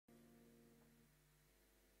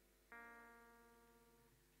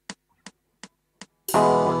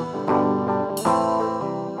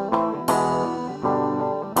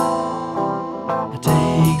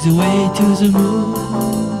the way to the moon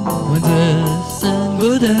when the sun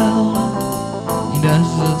goes down. In the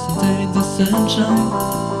sunset in the sunshine,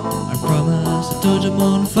 I promise I touch the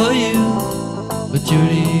moon for you, but you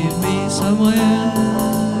leave me somewhere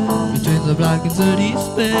between the black and the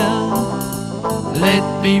despair. Let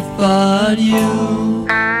me find you,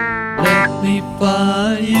 let me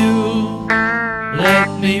find you, let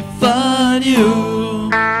me find you,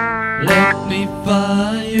 let me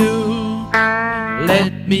find you,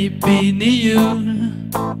 let me be near you.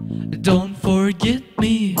 Don't forget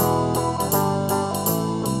me.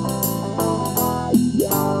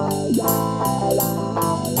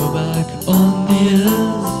 Go back on the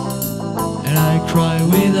earth, and I cry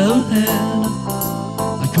without end.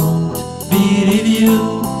 I can't believe you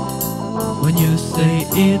when you say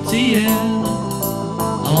it's the end.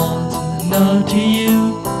 I want not to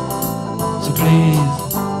you, so please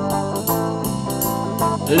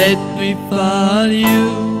let me find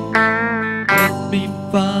you, let me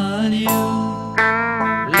find you,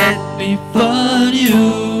 let me find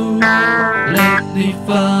you, let me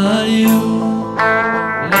find you,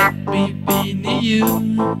 let me be near you.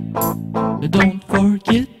 Don't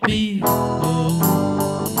forget me. Oh.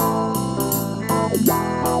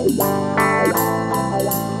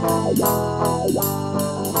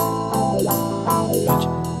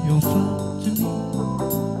 You're far to me,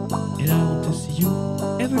 and I want to see you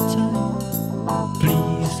every time.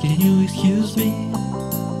 Please, can you excuse me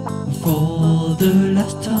for the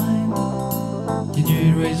last time? Can you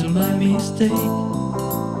erase all my mistake?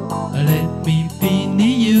 Let me be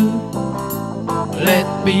near you. Let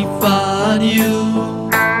me find you.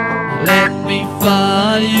 Let me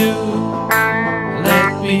find you.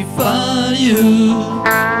 Let me find you.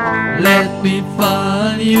 Let me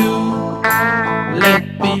find you. Let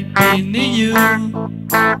me be near you.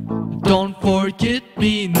 Don't forget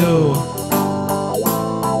me, no.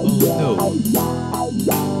 Oh no.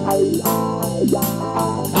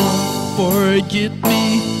 Don't forget me,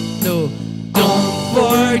 no. Don't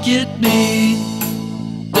forget me.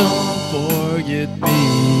 Don't forget me.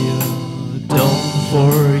 Don't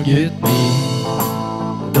forget me.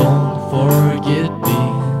 Don't forget me.